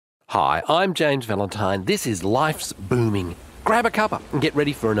Hi, I'm James Valentine. This is Life's Booming. Grab a cuppa and get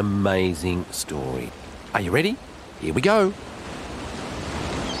ready for an amazing story. Are you ready? Here we go.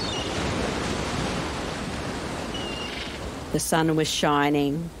 The sun was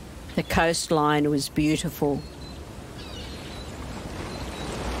shining. The coastline was beautiful.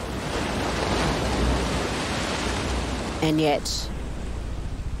 And yet,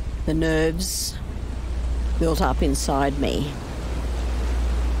 the nerves built up inside me.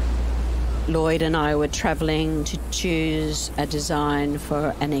 Lloyd and I were travelling to choose a design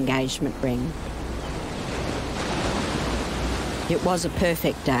for an engagement ring. It was a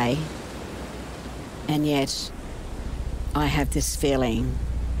perfect day, and yet I have this feeling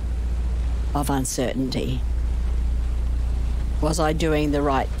of uncertainty. Was I doing the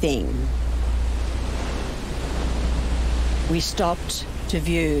right thing? We stopped to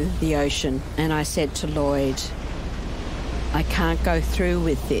view the ocean, and I said to Lloyd, I can't go through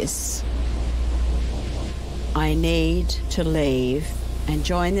with this. I need to leave and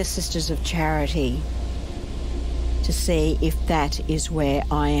join the Sisters of Charity to see if that is where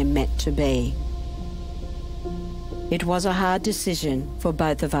I am meant to be. It was a hard decision for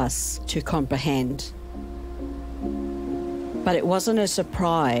both of us to comprehend. But it wasn't a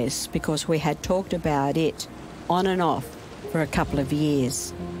surprise because we had talked about it on and off for a couple of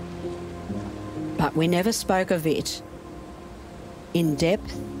years. But we never spoke of it in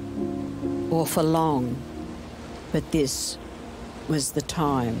depth or for long. But this was the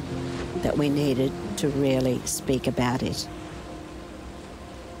time that we needed to really speak about it.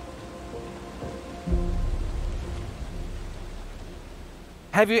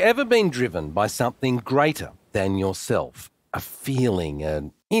 Have you ever been driven by something greater than yourself? A feeling,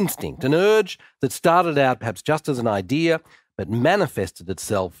 an instinct, an urge that started out perhaps just as an idea, but manifested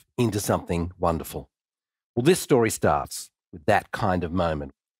itself into something wonderful. Well, this story starts with that kind of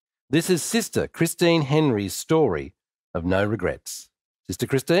moment. This is Sister Christine Henry's story of no regrets. Sister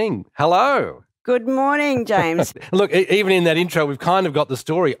Christine, hello. Good morning, James. Look, even in that intro, we've kind of got the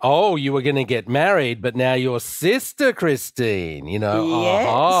story. Oh, you were going to get married, but now you're Sister Christine, you know. Yes.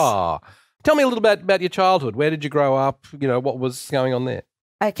 Aha. Tell me a little bit about your childhood. Where did you grow up? You know, what was going on there?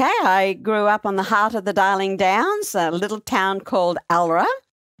 Okay, I grew up on the heart of the Darling Downs, a little town called Alra.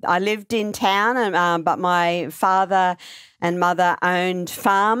 I lived in town, but my father and mother owned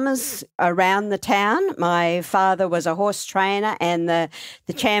farms around the town. My father was a horse trainer and the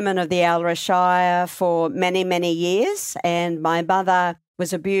chairman of the Alra Shire for many, many years. And my mother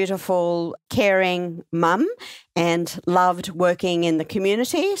was a beautiful, caring mum and loved working in the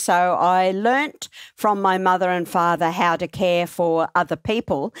community. So I learnt from my mother and father how to care for other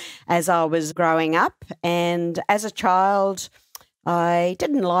people as I was growing up. And as a child, I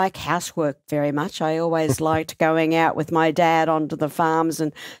didn't like housework very much. I always liked going out with my dad onto the farms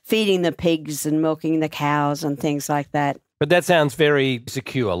and feeding the pigs and milking the cows and things like that. But that sounds very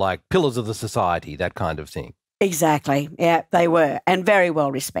secure, like pillars of the society, that kind of thing. Exactly. Yeah, they were, and very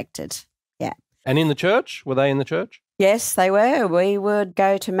well respected. Yeah. And in the church? Were they in the church? Yes, they were. We would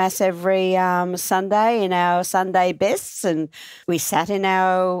go to Mass every Sunday in our Sunday bests, and we sat in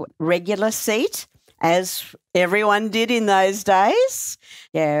our regular seat, as everyone did in those days.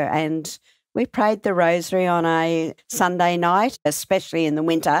 Yeah, and we prayed the rosary on a Sunday night, especially in the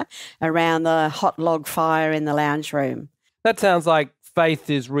winter, around the hot log fire in the lounge room. That sounds like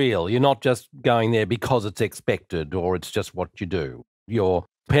faith is real. You're not just going there because it's expected or it's just what you do. Your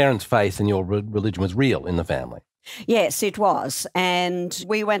parents' faith and your religion was real in the family. Yes, it was. And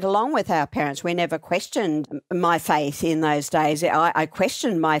we went along with our parents. We never questioned my faith in those days. I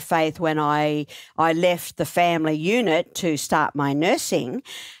questioned my faith when I left the family unit to start my nursing,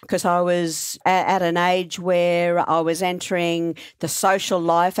 because I was at an age where I was entering the social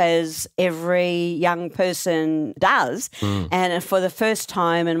life as every young person does. And for the first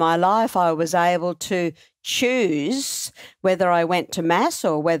time in my life, I was able to choose whether I went to Mass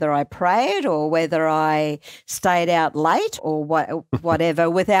or whether I prayed or whether I stayed out late or whatever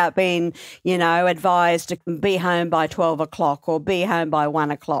without being, advised to be home by 12 o'clock or be home by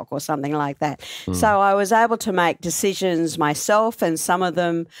 1 o'clock or something like that. So I was able to make decisions myself, and some of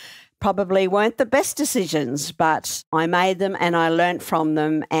them probably weren't the best decisions, but I made them and I learnt from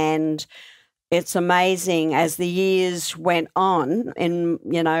them. And it's amazing as the years went on in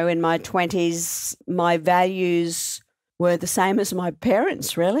my 20s, my values were the same as my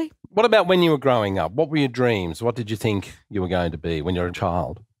parents, really. What about when you were growing up? What were your dreams? What did you think you were going to be when you were a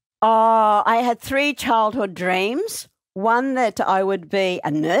child? Oh, I had 3 childhood dreams. One that I would be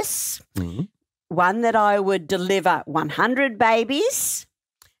a nurse, one that I would deliver 100 babies,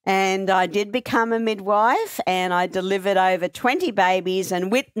 And I did become a midwife, and I delivered over 20 babies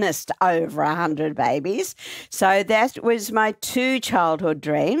and witnessed over 100 babies. So that was my two childhood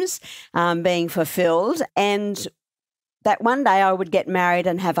dreams being fulfilled. And that one day I would get married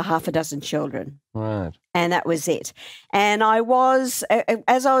and have a half a dozen children. Right. And that was it. And I was,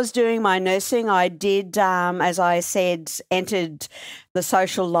 as I was doing my nursing, I did, as I said, entered the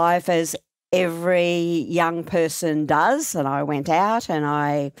social life as every young person does. And I went out and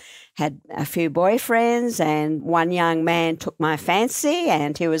I had a few boyfriends, and one young man took my fancy,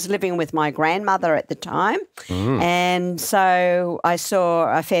 and he was living with my grandmother at the time. And so I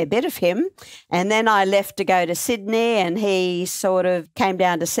saw a fair bit of him. And then I left to go to Sydney, and he sort of came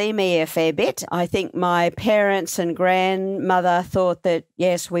down to see me a fair bit. I think my parents and grandmother thought that,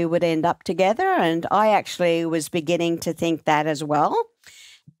 yes, we would end up together. And I actually was beginning to think that as well.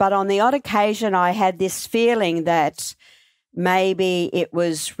 But on the odd occasion, I had this feeling that maybe it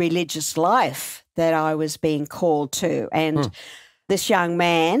was religious life that I was being called to. And this young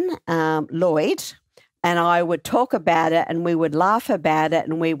man, Lloyd, and I would talk about it, and we would laugh about it,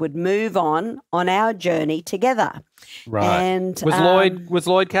 and we would move on our journey together. Right. And was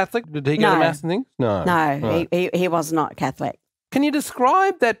Lloyd Catholic? Did he go to Mass and things? No. No, Right. he was not Catholic. Can you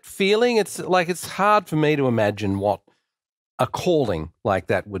describe that feeling? It's hard for me to imagine what a calling like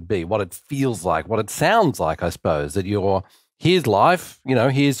that would be, what it feels like, what it sounds like, I suppose, that here's life,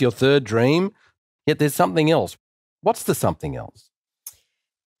 here's your third dream, yet there's something else. What's the something else?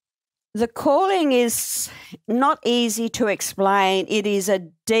 The calling is not easy to explain. It is a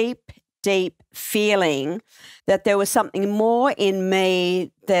deep, deep feeling that there was something more in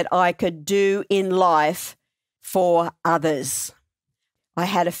me that I could do in life for others. I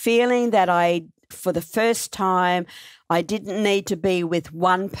had a feeling that for the first time, I didn't need to be with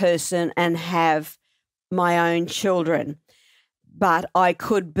one person and have my own children, but I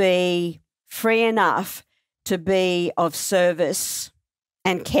could be free enough to be of service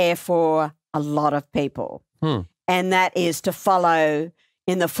and care for a lot of people. And that is to follow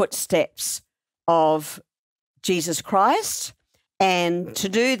in the footsteps of Jesus Christ. And to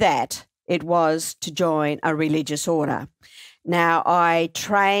do that, it was to join a religious order. Now, I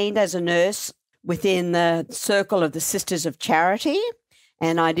trained as a nurse within the circle of the Sisters of Charity,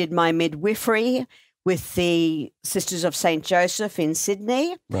 and I did my midwifery with the Sisters of St. Joseph in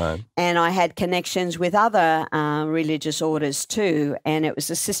Sydney. Right. And I had connections with other religious orders too, and it was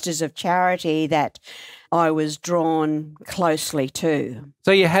the Sisters of Charity that I was drawn closely to.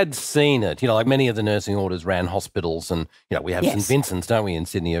 So you had seen it, like many of the nursing orders ran hospitals, and, we have St. Vincent's, don't we, in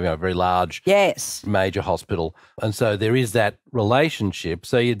Sydney, a very large major hospital. And so there is that relationship.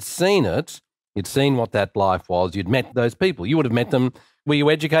 So you'd seen it. You'd seen what that life was. You'd met those people. You would have met them. Were you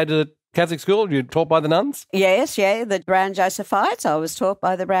educated at Catholic school? Were you taught by the nuns? Yes, the Brown Josephites. I was taught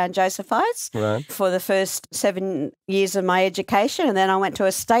by the Brown Josephites for the first 7 years of my education, and then I went to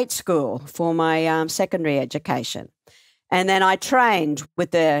a state school for my secondary education. And then I trained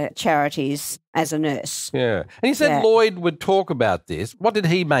with the charities as a nurse. Yeah. And you said Lloyd would talk about this. What did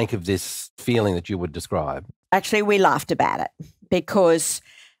he make of this feeling that you would describe? Actually, we laughed about it because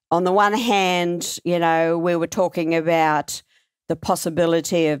on the one hand, we were talking about the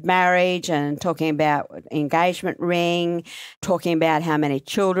possibility of marriage and talking about engagement ring, talking about how many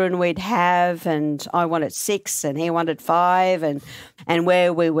children we'd have, and I wanted 6 and he wanted 5 and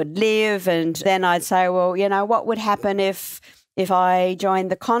where we would live. And then I'd say, well, what would happen if I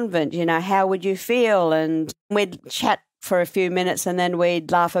joined the convent? How would you feel? And we'd chat for a few minutes, and then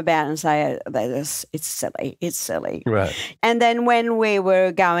we'd laugh about it and say, it's silly. Right. And then when we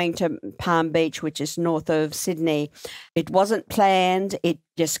were going to Palm Beach, which is north of Sydney, it wasn't planned. It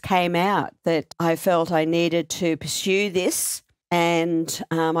just came out that I felt I needed to pursue this, and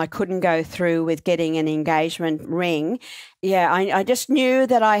I couldn't go through with getting an engagement ring. Yeah, I just knew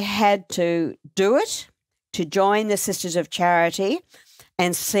that I had to do it, to join the Sisters of Charity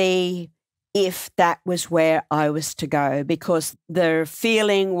and see if that was where I was to go, because the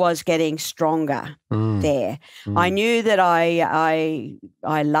feeling was getting stronger there. I knew that I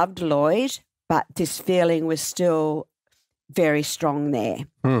loved Lloyd, but this feeling was still very strong there.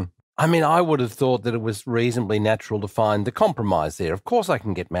 I mean, I would have thought that it was reasonably natural to find the compromise there. Of course I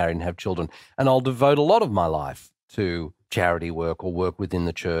can get married and have children, and I'll devote a lot of my life to charity work or work within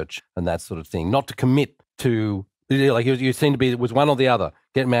the church and that sort of thing, not to commit to, like you seem to be, it was one or the other,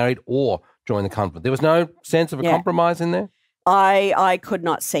 get married or join the convent. There was no sense of a compromise in there? I could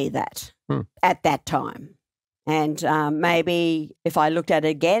not see that at that time. And maybe if I looked at it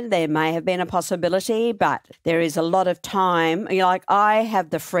again, there may have been a possibility, but there is a lot of time. Like I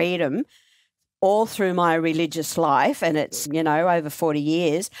have the freedom all through my religious life, and it's, over 40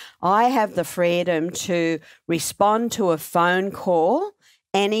 years, I have the freedom to respond to a phone call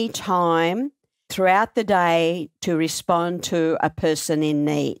anytime throughout the day to respond to a person in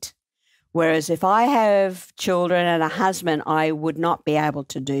need. Whereas if I have children and a husband, I would not be able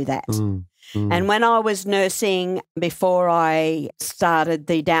to do that. And when I was nursing, before I started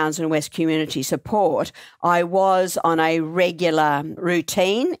the Downs and West Community Support, I was on a regular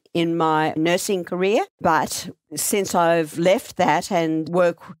routine in my nursing career. But since I've left that and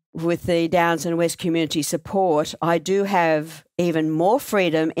work with the Downs and West Community Support, I do have even more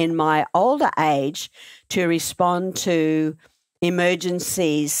freedom in my older age to respond to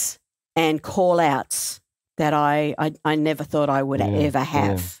emergencies and call-outs that I never thought I would ever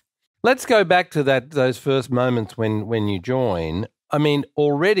have. Yeah. Let's go back to those first moments when you join. I mean,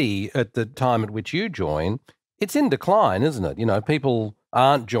 already at the time at which you join, it's in decline, isn't it? People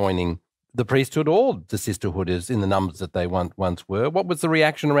aren't joining the priesthood or the sisterhood in the numbers that they once were. What was the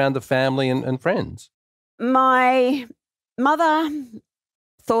reaction around the family and friends? My mother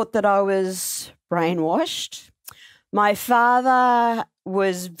thought that I was brainwashed. My father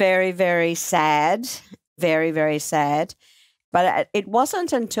was very, very sad, very, very sad. But it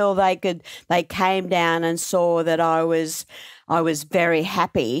wasn't until they came down and saw that I was very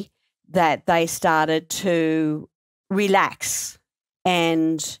happy that they started to relax.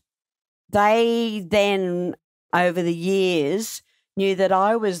 And they then, over the years, knew that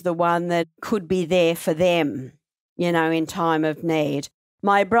I was the one that could be there for them, in time of need.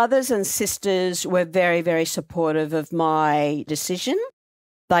 My brothers and sisters were very, very supportive of my decision.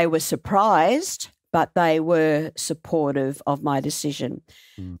 They were surprised, but they were supportive of my decision.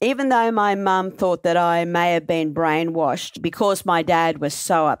 Even though my mum thought that I may have been brainwashed because my dad was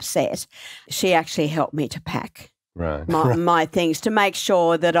so upset, she actually helped me to pack my things to make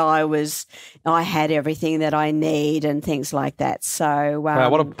sure that I had everything that I need and things like that. So, wow,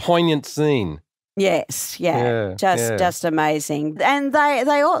 what a poignant scene. Yes, just amazing. And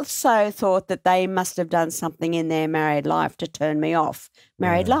they also thought that they must have done something in their married life to turn me off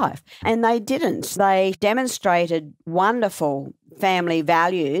married life. And they didn't. They demonstrated wonderful family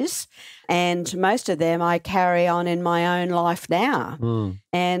values, and most of them I carry on in my own life now.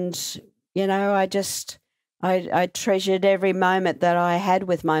 And, I treasured every moment that I had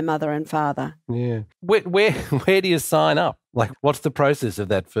with my mother and father. Yeah. Where do you sign up? Like, what's the process of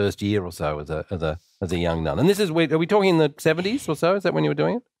that first year or so as a young nun? And this is, are we talking in the 70s or so? Is that when you were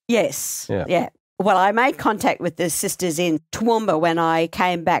doing it? Yes. Yeah. Well, I made contact with the sisters in Toowoomba when I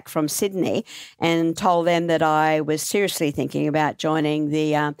came back from Sydney and told them that I was seriously thinking about joining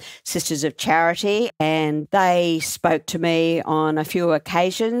the Sisters of Charity, and they spoke to me on a few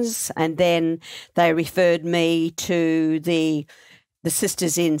occasions, and then they referred me to the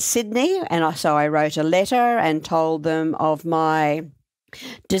sisters in Sydney, and so I wrote a letter and told them of my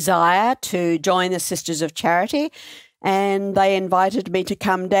desire to join the Sisters of Charity. And they invited me to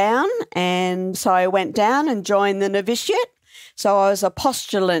come down, and so I went down and joined the novitiate. So I was a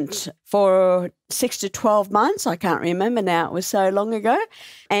postulant for 6 to 12 months. I can't remember now, it was so long ago.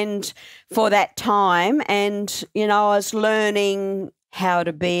 And for that time, and, I was learning how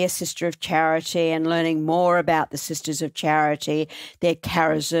to be a Sister of Charity and learning more about the Sisters of Charity, their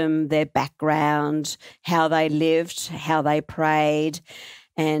charism, their background, how they lived, how they prayed,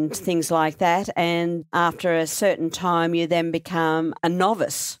 and things like that. And after a certain time, you then become a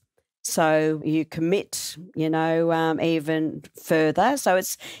novice. So you commit, even further. So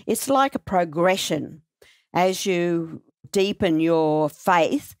it's like a progression. As you deepen your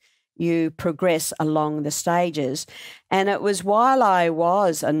faith, you progress along the stages. And it was while I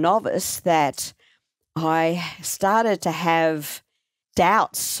was a novice that I started to have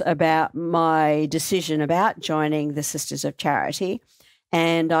doubts about my decision about joining the Sisters of Charity.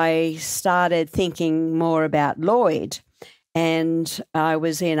 And I started thinking more about Lloyd, and I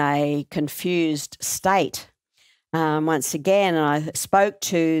was in a confused state once again. And I spoke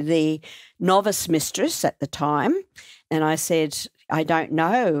to the novice mistress at the time, and I said, I don't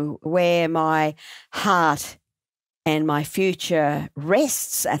know where my heart and my future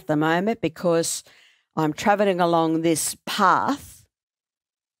rests at the moment, because I'm travelling along this path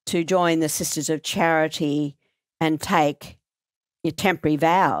to join the Sisters of Charity and take your temporary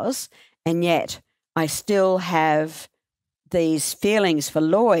vows, and yet I still have these feelings for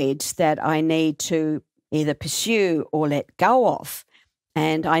Lloyd that I need to either pursue or let go of,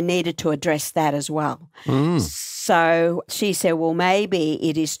 and I needed to address that as well. So she said, well, maybe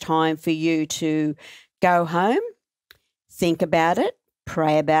it is time for you to go home, think about it,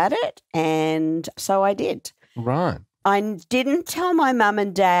 pray about it, and so I did. Right. I didn't tell my mum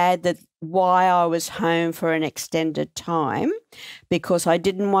and dad that why I was home for an extended time because I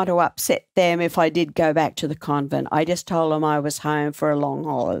didn't want to upset them if I did go back to the convent. I just told them I was home for a long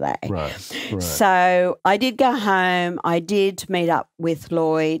holiday. Right. So I did go home. I did meet up with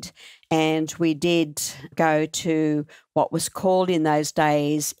Lloyd and we did go to what was called in those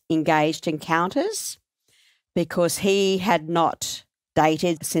days engaged encounters because he had not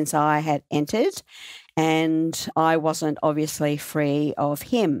dated since I had entered and I wasn't obviously free of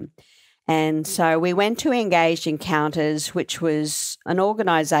him. And so we went to Engaged Encounters, which was an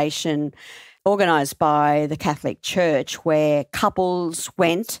organisation organised by the Catholic Church where couples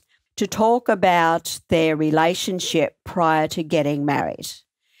went to talk about their relationship prior to getting married.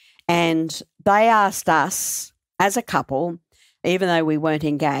 And they asked us as a couple, even though we weren't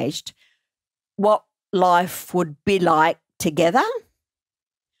engaged, what life would be like together,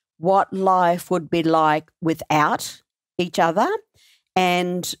 what life would be like without each other.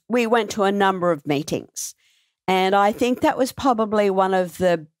 And we went to a number of meetings. And I think that was probably one of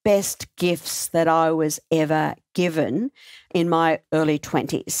the best gifts that I was ever given in my early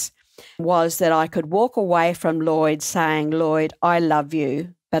 20s, was that I could walk away from Lloyd saying, Lloyd, I love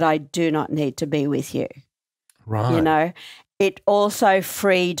you, but I do not need to be with you. Right. You know, it also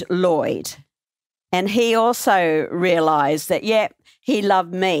freed Lloyd. And he also realised that, yeah, he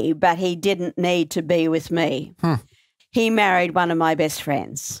loved me, but he didn't need to be with me. He married one of my best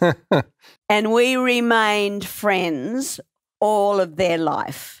friends and we remained friends all of their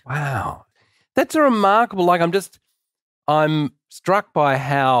life. Wow. That's a remarkable, I'm struck by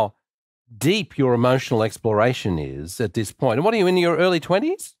how deep your emotional exploration is at this point. And what are you, in your early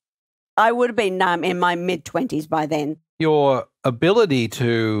 20s? I would have been in my mid-20s by then. Your ability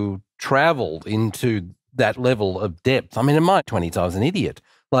to travel into that level of depth. I mean, in my 20s, I was an idiot.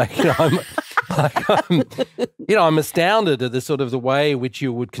 I'm astounded at the sort of the way which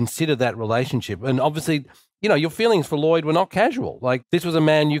you would consider that relationship. And obviously, your feelings for Lloyd were not casual. Like, this was a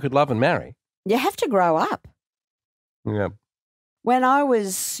man you could love and marry. You have to grow up. Yeah. When I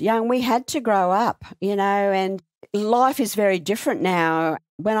was young, we had to grow up, and life is very different now.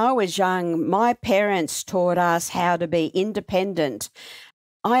 When I was young, my parents taught us how to be independent.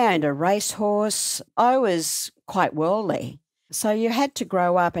 I owned a racehorse. I was quite worldly. So you had to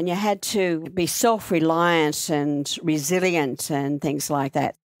grow up and you had to be self-reliant and resilient and things like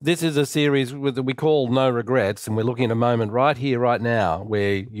that. This is a series that we call No Regrets, and we're looking at a moment right here, right now,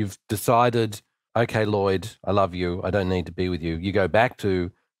 where you've decided, okay, Lloyd, I love you. I don't need to be with you. You go back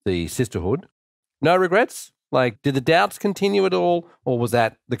to the sisterhood. No regrets? Like, did the doubts continue at all, or was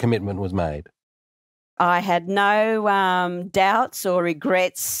that the commitment was made? I had no doubts or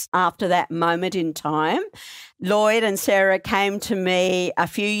regrets after that moment in time. Lloyd and Sarah came to me a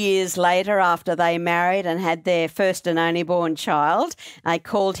few years later after they married and had their first and only born child. I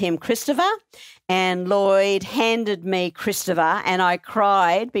called him Christopher, and Lloyd handed me Christopher, and I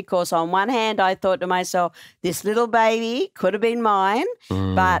cried because on one hand I thought to myself, this little baby could have been mine,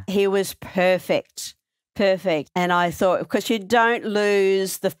 but he was perfect. And I thought, because you don't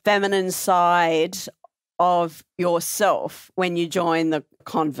lose the feminine side of yourself when you join the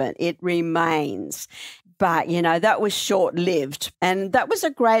convent. It remains. But, that was short-lived. And that was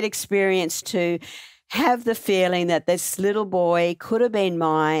a great experience to have the feeling that this little boy could have been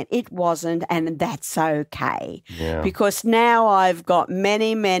mine. It wasn't, and that's okay. Yeah. Because now I've got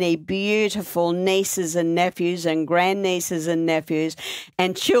many, many beautiful nieces and nephews and grandnieces and nephews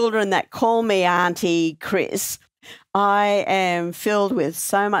and children that call me Auntie Chris. I am filled with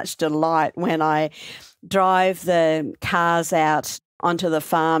so much delight when I drive the cars out onto the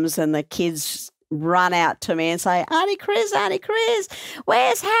farms and the kids run out to me and say, Auntie Chris,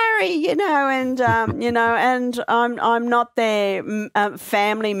 where's Harry? And I'm not their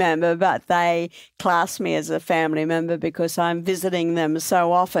family member, but they class me as a family member because I'm visiting them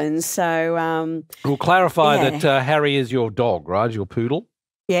so often. So we'll clarify that Harry is your dog, right? Your poodle?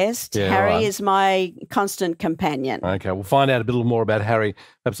 Yes, Yeah, Harry right. is my constant companion. Okay, we'll find out a little more about Harry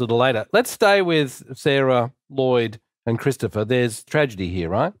perhaps a little later. Let's stay with Sarah, Lloyd, and Christopher. There's tragedy here,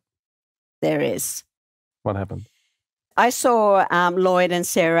 right? There is. What happened? I saw Lloyd and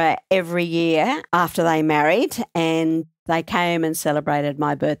Sarah every year after they married, and they came and celebrated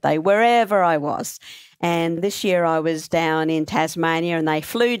my birthday wherever I was. And this year I was down in Tasmania, and they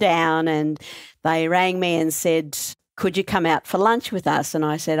flew down and they rang me and said, could you come out for lunch with us? And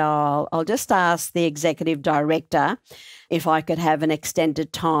I said, I'll just ask the executive director if I could have an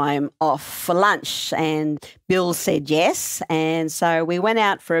extended time off for lunch. And Bill said yes. And so we went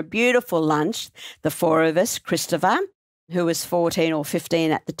out for a beautiful lunch, the four of us, Christopher, who was 14 or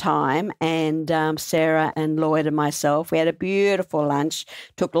 15 at the time, and Sarah and Lloyd and myself. We had a beautiful lunch,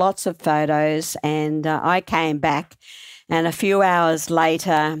 took lots of photos, and I came back. And a few hours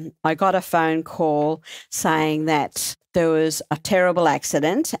later, I got a phone call saying that there was a terrible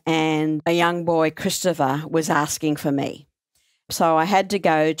accident and a young boy, Christopher, was asking for me. So I had to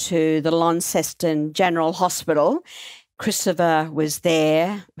go to the Launceston General Hospital. Christopher was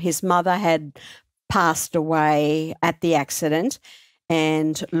there. His mother had passed away at the accident,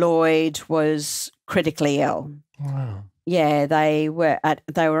 and Lloyd was critically ill. Wow. Yeah, they were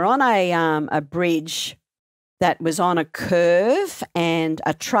on a bridge that was on a curve, and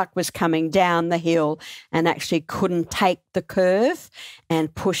a truck was coming down the hill and actually couldn't take the curve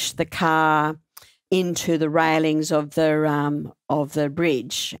and push the car into the railings of the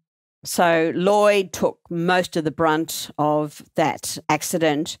bridge. So Lloyd took most of the brunt of that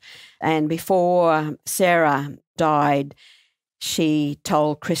accident, and before Sarah died, she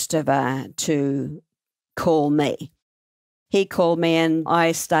told Christopher to call me. He called me and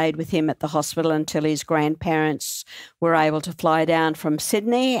I stayed with him at the hospital until his grandparents were able to fly down from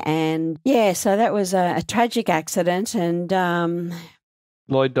Sydney. And yeah, so that was a tragic accident. And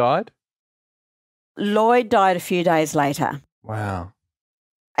Lloyd died? Lloyd died a few days later. Wow.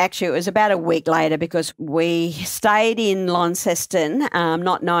 Actually, it was about a week later because we stayed in Launceston,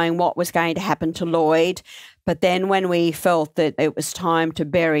 not knowing what was going to happen to Lloyd. But then when we felt that it was time to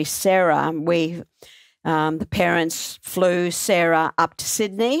bury Sarah, the parents flew Sarah up to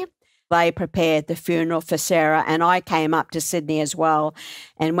Sydney. They prepared the funeral for Sarah, and I came up to Sydney as well.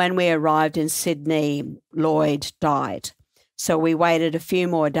 And when we arrived in Sydney, Lloyd died. So we waited a few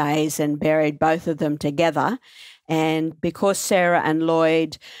more days and buried both of them together. And because Sarah and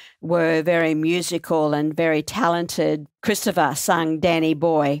Lloyd were very musical and very talented, Christopher sung Danny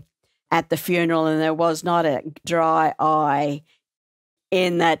Boy at the funeral, and there was not a dry eye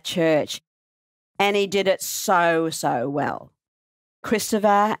in that church. And he did it so, so well.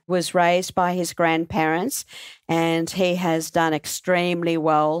 Christopher was raised by his grandparents, and he has done extremely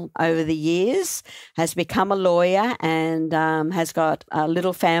well over the years, has become a lawyer, and has got a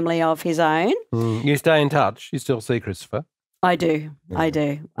little family of his own. You stay in touch? You still see Christopher? I do. Yeah. I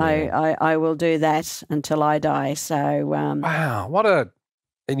do. Yeah. I will do that until I die. So wow, what a,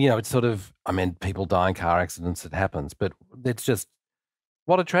 it's sort of, people die in car accidents, it happens, but it's just,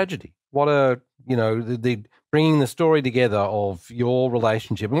 what a tragedy. What a, the bringing the story together of your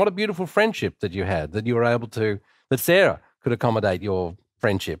relationship, and what a beautiful friendship that you had, that you were able to, that Sarah could accommodate your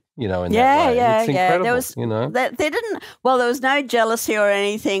friendship, in that way. It's incredible, there was no jealousy or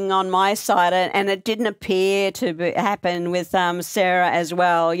anything on my side, and it didn't appear to happen with Sarah as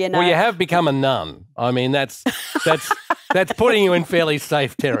well, Well, you have become a nun. That's putting you in fairly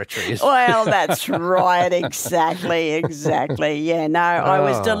safe territory. Well, that's right. Exactly. Yeah, no, I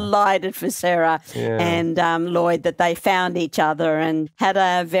was delighted for Sarah and Lloyd that they found each other and had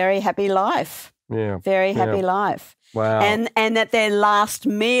a very happy life. Yeah. Very happy life. Wow. And that their last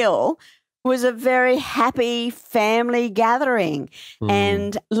meal was a very happy family gathering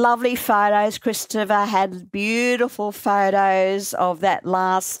and lovely photos. Christopher had beautiful photos of that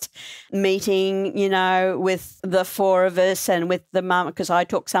last meeting, with the four of us and with the mum, because I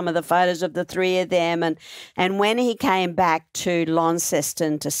took some of the photos of the three of them. And when he came back to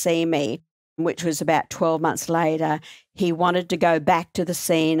Launceston to see me, which was about 12 months later, he wanted to go back to the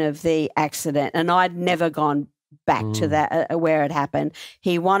scene of the accident. And I'd never gone back to that where it happened.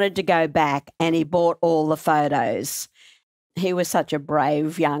 He wanted to go back, and he bought all the photos. He was such a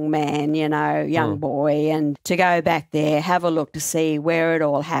brave young man, young boy, and to go back there, have a look to see where it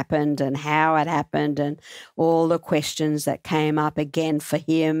all happened and how it happened, and all the questions that came up again for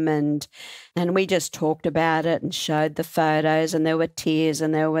him, and we just talked about it and showed the photos, and there were tears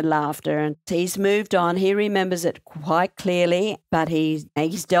and there were laughter, and he's moved on. He remembers it quite clearly, but he's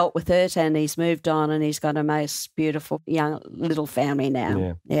dealt with it, and he's moved on, and he's got a most beautiful young little family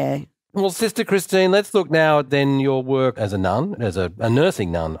now. Yeah. Well, Sister Christine, let's look now at then your work as a nun, as a nursing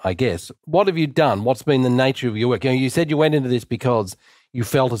nun, I guess. What have you done? What's been the nature of your work? You said you went into this because you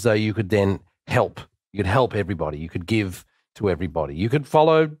felt as though you could then help. You could help everybody. You could give to everybody. You could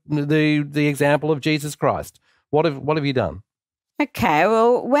follow the example of Jesus Christ. What have you done? Okay,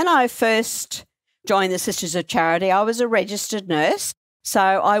 well, when I first joined the Sisters of Charity, I was a registered nurse. So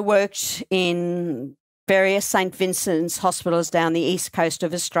I worked in various St. Vincent's hospitals down the east coast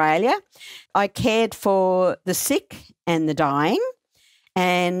of Australia. I cared for the sick and the dying,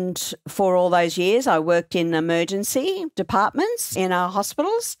 and for all those years I worked in emergency departments in our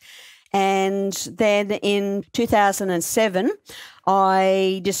hospitals. And then in 2007,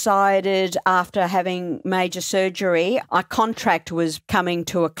 I decided after having major surgery, our contract was coming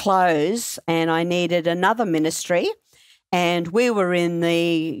to a close and I needed another ministry. And we were in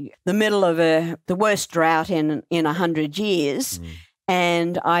the middle of the worst drought in 100 years.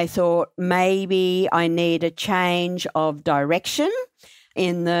 And I thought maybe I need a change of direction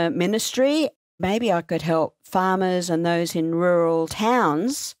in the ministry. Maybe I could help farmers and those in rural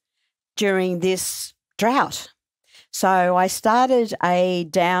towns during this drought. So I started a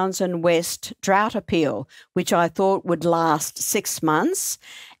Downs and West drought appeal, which I thought would last 6 months,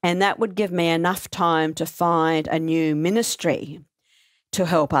 and that would give me enough time to find a new ministry to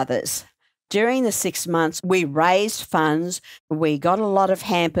help others. During the 6 months, we raised funds. We got a lot of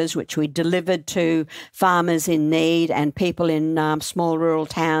hampers, which we delivered to farmers in need and people in small rural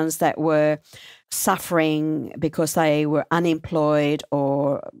towns that were suffering because they were unemployed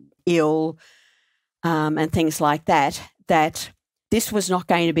or ill and things like that, that this was not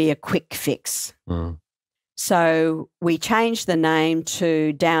going to be a quick fix. So we changed the name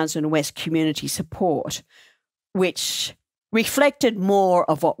to Downs and West Community Support, which reflected more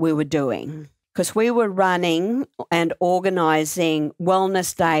of what we were doing, because we were running and organising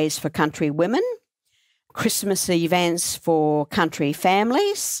wellness days for country women, Christmas events for country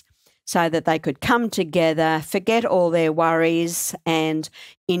families, so that they could come together, forget all their worries and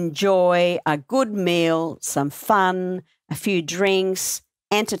enjoy a good meal, some fun, a few drinks,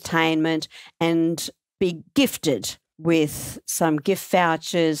 entertainment, and be gifted with some gift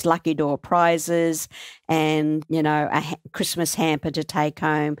vouchers, lucky draw prizes, and, a Christmas hamper to take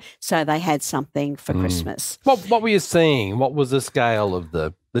home so they had something for Christmas. What were you seeing? What was the scale of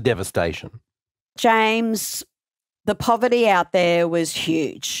the devastation? James, the poverty out there was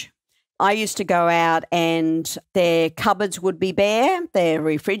huge. I used to go out and their cupboards would be bare, their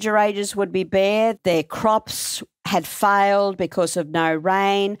refrigerators would be bare, their crops had failed because of no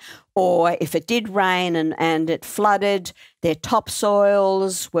rain, or if it did rain and it flooded, their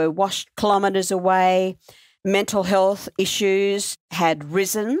topsoils were washed kilometres away. Mental health issues had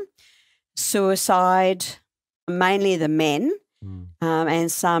risen, suicide, mainly the men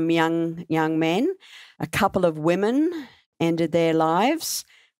and some young men. A couple of women ended their lives.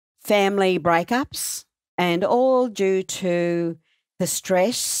 Family breakups, and all due to the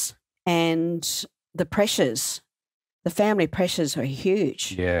stress and the pressures. The family pressures are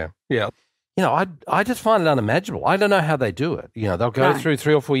huge. Yeah. I just find it unimaginable. I don't know how they do it. They'll go through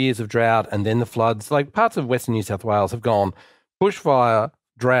 3 or 4 years of drought and then the floods. Like parts of Western New South Wales have gone bushfire,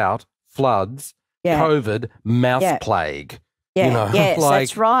 drought, floods, COVID, mouse plague. Yes,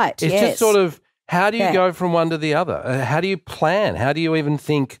 that's right. It's just sort of, how do you go from one to the other? How do you plan? How do you even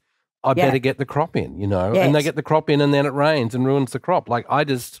think, I better get the crop in, and they get the crop in and then it rains and ruins the crop. Like I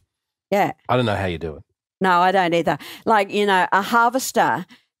don't know how you do it. No, I don't either. Like, a harvester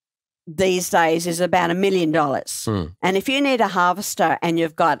these days is about $1 million. And if you need a harvester and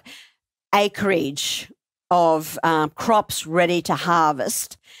you've got acreage of crops ready to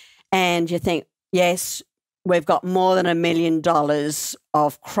harvest and you think, yes, we've got more than $1 million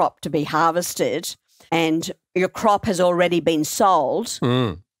of crop to be harvested and your crop has already been sold,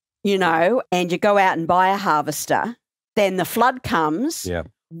 and you go out and buy a harvester, then the flood comes,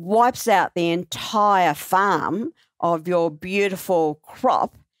 wipes out the entire farm of your beautiful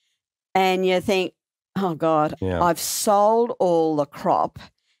crop, and you think, oh, God, I've sold all the crop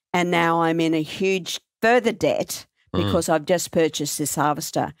and now I'm in a huge further debt because I've just purchased this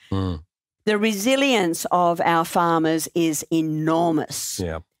harvester. The resilience of our farmers is enormous.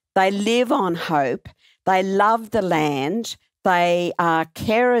 They live on hope. They love the land. They are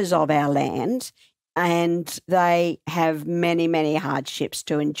carers of our land, and they have many, many hardships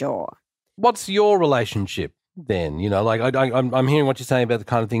to endure. What's your relationship then? I'm hearing what you're saying about the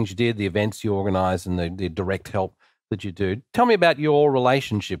kind of things you did, the events you organised and the direct help that you do. Tell me about your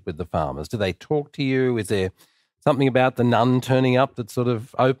relationship with the farmers. Do they talk to you? Is there something about the nun turning up that sort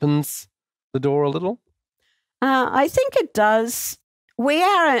of opens the door a little? I think it does. We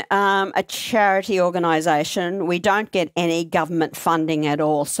are a charity organisation. We don't get any government funding at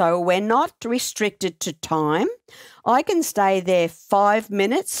all, so we're not restricted to time. I can stay there 5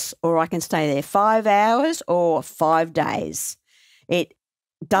 minutes, or I can stay there 5 hours or 5 days. It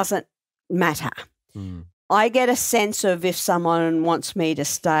doesn't matter. I get a sense of if someone wants me to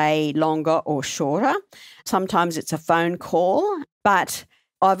stay longer or shorter. Sometimes it's a phone call, but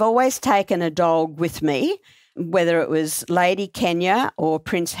I've always taken a dog with me, whether it was Lady Kenya or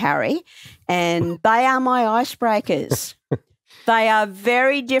Prince Harry, and they are my icebreakers. They are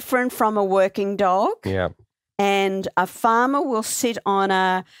very different from a working dog. And a farmer will sit on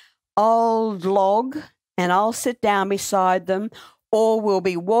a old log and I'll sit down beside them, or we'll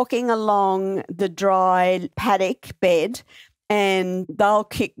be walking along the dry paddock bed, and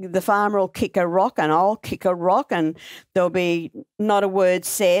the farmer will kick a rock and I'll kick a rock, and there'll be not a word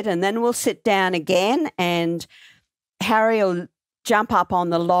said, and then we'll sit down again, and Harry will jump up on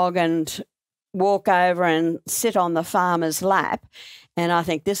the log and walk over and sit on the farmer's lap. And I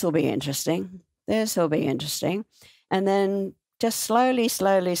think this will be interesting. This will be interesting. And then just slowly,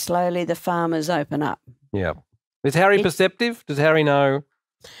 the farmers open up. Yeah. Is Harry perceptive? Does Harry know?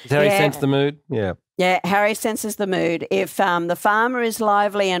 Does Harry sense the mood? Yeah. Yeah, Harry senses the mood. If the farmer is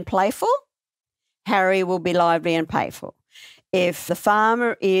lively and playful, Harry will be lively and playful. If the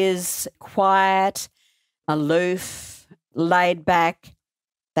farmer is quiet, aloof, laid back,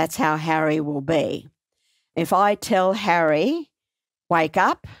 that's how Harry will be. If I tell Harry, wake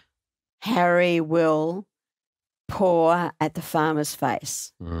up, Harry will paw at the farmer's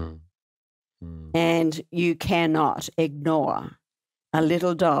face. And you cannot ignore a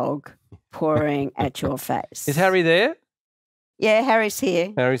little dog pawing at your face. Is Harry there? Yeah, Harry's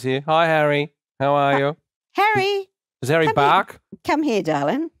here. Harry's here. Hi, Harry. How are you? Harry. Does Harry bark? Come here,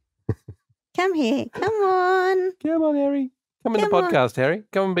 darling. Come here. Come on. Come on, Harry. Come in the podcast, Harry.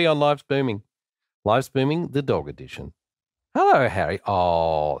 Come and be on Life's Booming. Life's Booming, the dog edition. Hello, Harry.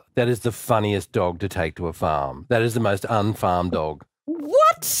 Oh, that is the funniest dog to take to a farm. That is the most unfarmed dog.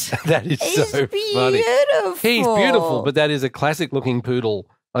 What? That is so funny. He's beautiful, but that is a classic-looking poodle.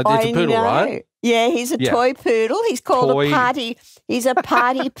 It's a poodle, right? Yeah, he's a toy poodle. He's called a party. He's a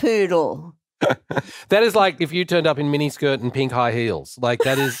party poodle. That is like if you turned up in miniskirt and pink high heels. Like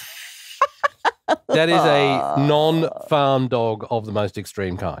that is a non-farm dog of the most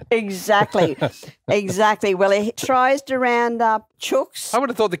extreme kind. Exactly. Well, he tries to round up chooks. I would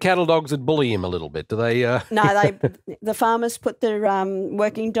have thought the cattle dogs would bully him a little bit. Do they? No, the farmers put the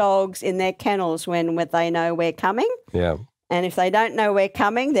working dogs in their kennels when they know we're coming. Yeah. And if they don't know we're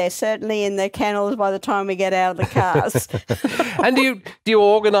coming, they're certainly in their kennels by the time we get out of the cars. And do you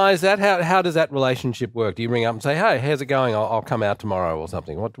organise that? How does that relationship work? Do you ring up and say, "Hey, how's it going? I'll come out tomorrow" or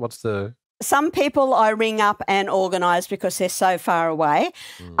something? What's the? Some people I ring up and organise because they're so far away.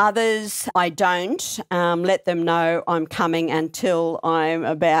 Others I don't let them know I'm coming until I'm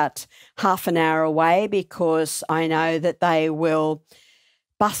about half an hour away, because I know that they will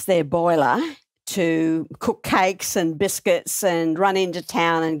bust their boiler to cook cakes and biscuits and run into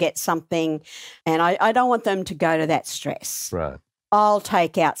town and get something. And I don't want them to go to that stress. Right. I'll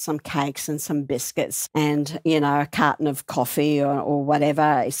take out some cakes and some biscuits and, a carton of coffee or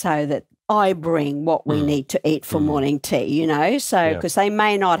whatever, so that I bring what we need to eat for morning tea, so because they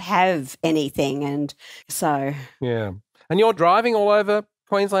may not have anything. And so. Yeah. And you're driving all over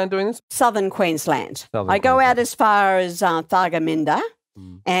Queensland doing this? Southern Queensland. I go out as far as Thargomindah.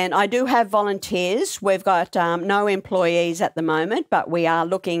 And I do have volunteers. We've got no employees at the moment, but we are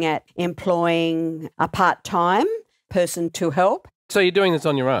looking at employing a part-time person to help. So you're doing this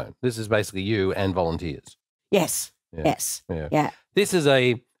on your own? This is basically you and volunteers? Yes. Yeah. Yes. Yeah. This is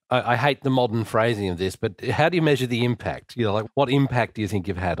I hate the modern phrasing of this, but how do you measure the impact? What impact do you think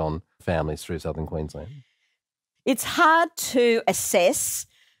you've had on families through Southern Queensland? It's hard to assess.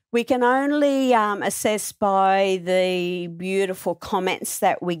 We can only assess by the beautiful comments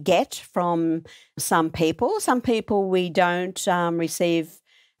that we get from some people. Some people we don't receive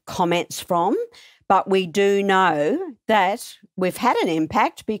comments from, but we do know that we've had an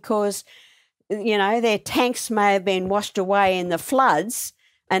impact because, their tanks may have been washed away in the floods,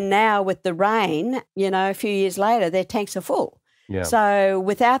 and now with the rain, a few years later, their tanks are full. Yeah. So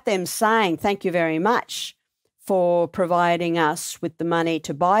without them saying thank you very much for providing us with the money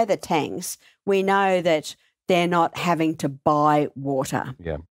to buy the tanks, we know that they're not having to buy water.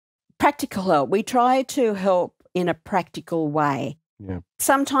 Yeah. Practical help. We try to help in a practical way. Yeah.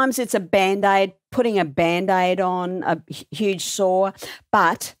 Sometimes it's a Band-Aid, putting a Band-Aid on a huge sore,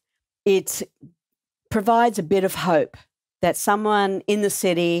 but it provides a bit of hope that someone in the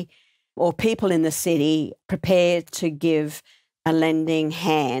city or people in the city prepare to give a lending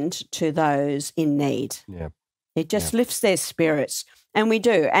hand to those in need. Yeah. It just lifts their spirits, and we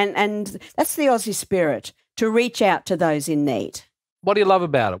do. And that's the Aussie spirit, to reach out to those in need. What do you love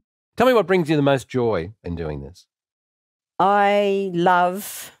about it? Tell me what brings you the most joy in doing this. I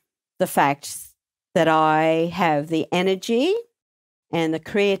love the fact that I have the energy and the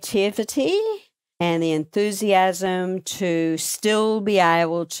creativity and the enthusiasm to still be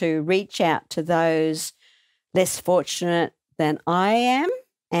able to reach out to those less fortunate than I am.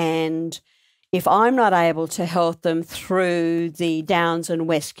 And if I'm not able to help them through the Downs and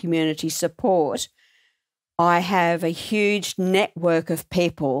West community support, I have a huge network of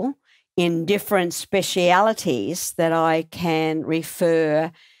people in different specialities that I can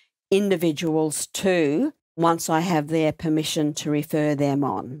refer individuals to once I have their permission to refer them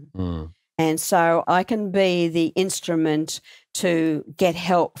on. Mm. And so I can be the instrument to get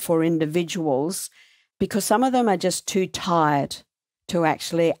help for individuals because some of them are just too tired to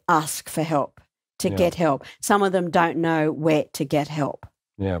actually ask for help, to get help. Some of them don't know where to get help.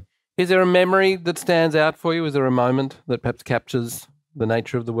 Yeah. Is there a memory that stands out for you? Is there a moment that perhaps captures the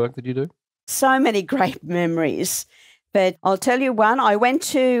nature of the work that you do? So many great memories. But I'll tell you one. I went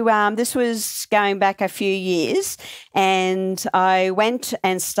to, this was going back a few years, and I went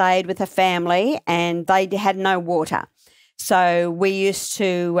and stayed with a family and they had no water. So we used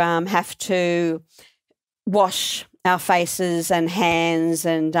to have to wash our faces and hands,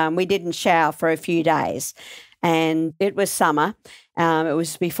 and we didn't shower for a few days. And it was summer. It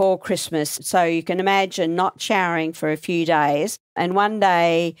was before Christmas. So you can imagine not showering for a few days. And one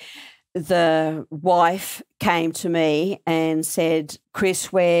day, the wife came to me and said,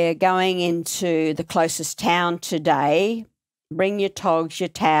 Chris, we're going into the closest town today. Bring your togs, your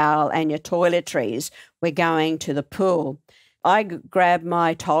towel and your toiletries. We're going to the pool. I grabbed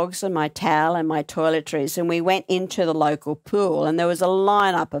my togs and my towel and my toiletries and we went into the local pool, and there was a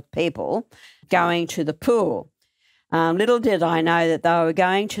lineup of people going to the pool. Little did I know that they were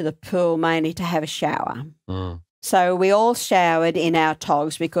going to the pool mainly to have a shower. Mm. So we all showered in our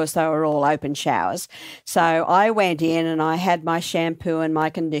togs because they were all open showers. So I went in and I had my shampoo and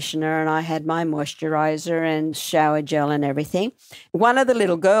my conditioner and I had my moisturiser and shower gel and everything. One of the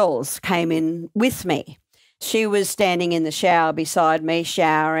little girls came in with me. She was standing in the shower beside me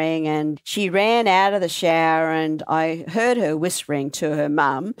showering, and she ran out of the shower and I heard her whispering to her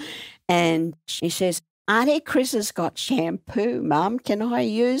mum, and she says, Auntie Chris has got shampoo, Mum. Can I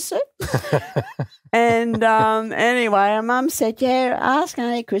use it? And anyway, her mum said, yeah, ask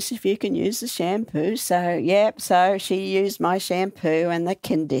Auntie Chris if you can use the shampoo. So she used my shampoo and the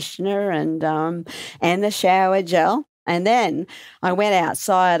conditioner and the shower gel. And then I went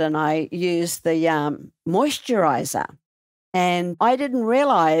outside and I used the moisturiser. And I didn't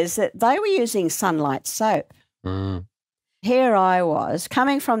realise that they were using Sunlight soap. Mm. Here I was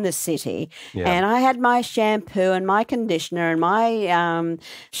coming from the city, and I had my shampoo and my conditioner and my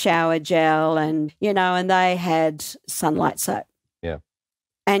shower gel and they had Sunlight soap. Yeah.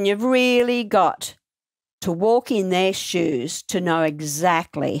 And you've really got to walk in their shoes to know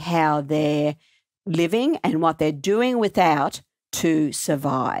exactly how they're living and what they're doing without to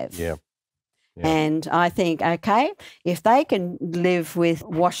survive. Yeah. Yeah. And I think, okay, if they can live with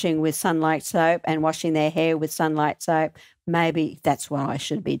washing with Sunlight soap and washing their hair with Sunlight soap, maybe that's what I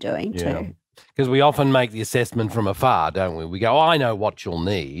should be doing too. Because we often make the assessment from afar, don't we? We go, I know what you'll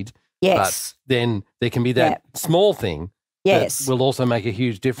need. Yes. But then there can be that small thing that will also make a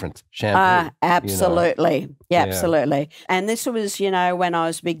huge difference. Shampoo. Absolutely. Yeah, absolutely. And this was, when I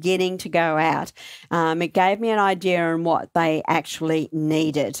was beginning to go out, it gave me an idea on what they actually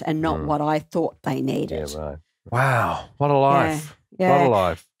needed and not what I thought they needed. Yeah, right. Wow. What a life. Yeah. What a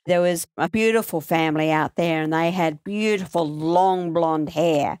life. There was a beautiful family out there and they had beautiful long blonde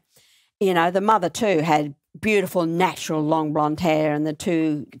hair. The mother too had beautiful natural long blonde hair and the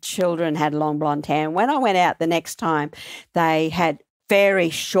two children had long blonde hair. And when I went out the next time, they had very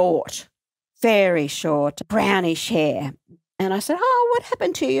short brownish hair. And I said, oh, what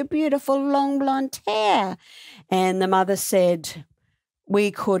happened to your beautiful long blonde hair? And the mother said,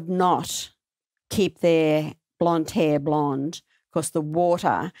 we could not keep their blonde hair blonde because the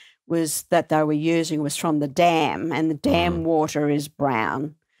water that they were using was from the dam, and the dam water is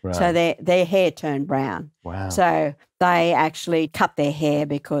brown. Right. So their hair turned brown. Wow. So they actually cut their hair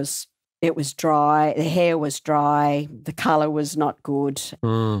because it was dry. The hair was dry. The colour was not good.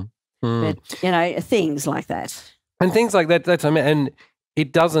 But, things like that. And things like that, that's, and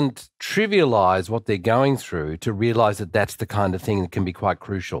it doesn't trivialise what they're going through to realise that that's the kind of thing that can be quite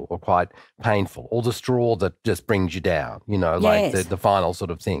crucial or quite painful, or the straw that just brings you down, like the final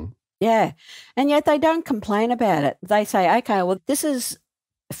sort of thing. Yeah. And yet they don't complain about it. They say, okay, well, this is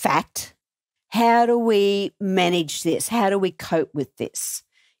fact. How do we manage this? How do we cope with this?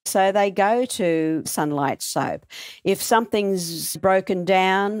 So they go to Sunlight soap. If something's broken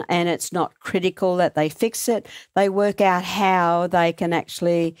down and it's not critical that they fix it, they work out how they can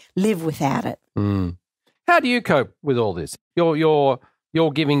actually live without it. Mm. How do you cope with all this? You're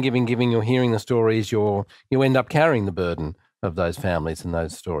giving, you're hearing the stories, you end up carrying the burden of those families and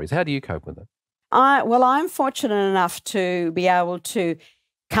those stories. How do you cope with it? I'm fortunate enough to be able to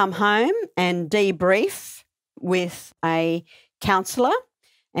come home and debrief with a counsellor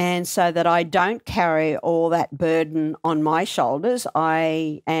And so that I don't carry all that burden on my shoulders,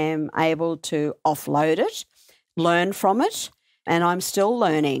 I am able to offload it, learn from it. And I'm still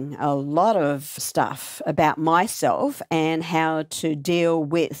learning a lot of stuff about myself and how to deal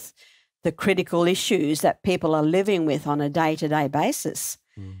with the critical issues that people are living with on a day-to-day basis.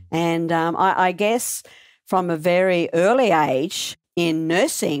 And I guess from a very early age in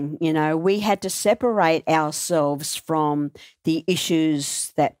nursing, we had to separate ourselves from the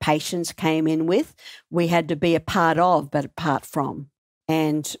issues that patients came in with. We had to be a part of, but apart from.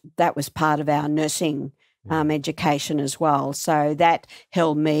 And that was part of our nursing education as well. So that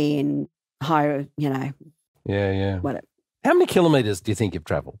held me in higher, whatever. How many kilometres do you think you've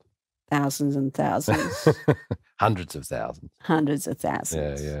travelled? Thousands and thousands. Hundreds of thousands. Hundreds of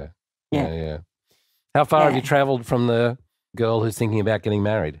thousands. Yeah. How far have you travelled from the girl who's thinking about getting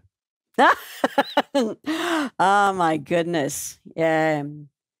married? Oh, my goodness. Yeah.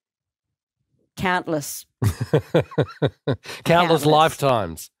 Countless. Countless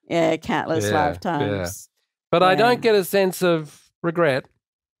lifetimes. Yeah, countless lifetimes. Yeah. But I don't get a sense of regret.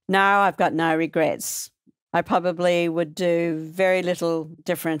 No, I've got no regrets. I probably would do very little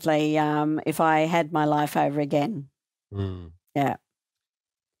differently if I had my life over again. Yeah.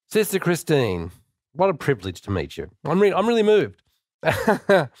 Sister Christine, what a privilege to meet you. I'm really moved.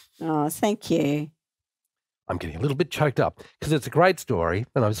 Oh, thank you. I'm getting a little bit choked up because it's a great story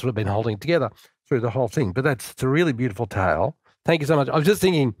and I've sort of been holding it together through the whole thing. But it's a really beautiful tale. Thank you so much. I was just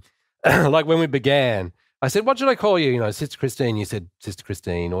thinking, like when we began, I said, what should I call you? Sister Christine. You said Sister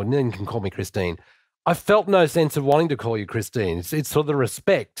Christine, or then you can call me Christine. I felt no sense of wanting to call you Christine. It's sort of the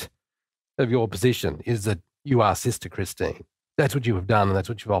respect of your position is that you are Sister Christine. That's what you have done and that's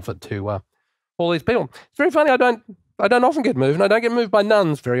what you've offered to all these people. It's very funny. I don't often get moved and I don't get moved by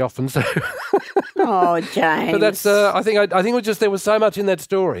nuns very often. So, oh, James. But that's, I think it was just, there was so much in that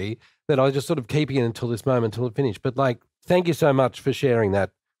story that I was just sort of keeping it until this moment, until it finished. But thank you so much for sharing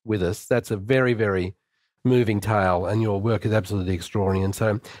that with us. That's a very, very moving tale and your work is absolutely extraordinary. And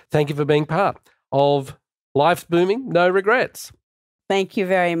so thank you for being part of Life's Booming, No Regrets. Thank you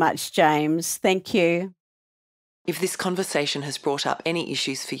very much, James. Thank you. If this conversation has brought up any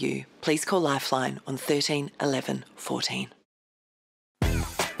issues for you, please call Lifeline on 13 11 14.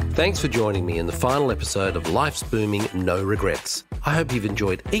 Thanks for joining me in the final episode of Life's Booming, No Regrets. I hope you've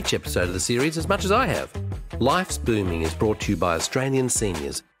enjoyed each episode of the series as much as I have. Life's Booming is brought to you by Australian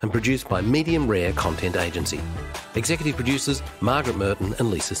Seniors and produced by Medium Rare Content Agency. Executive producers Margaret Merton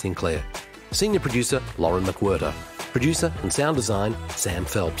and Lisa Sinclair. Senior producer Lauren McWhirter. Producer and sound design Sam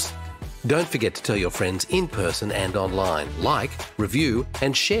Phelps. Don't forget to tell your friends in person and online, review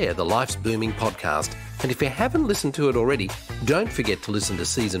and share the Life's Booming podcast. And if you haven't listened to it already, don't forget to listen to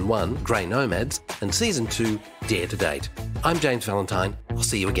Season 1, Grey Nomads, and Season 2, Dare to Date. I'm James Valentine. I'll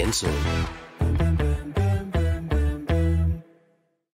see you again soon.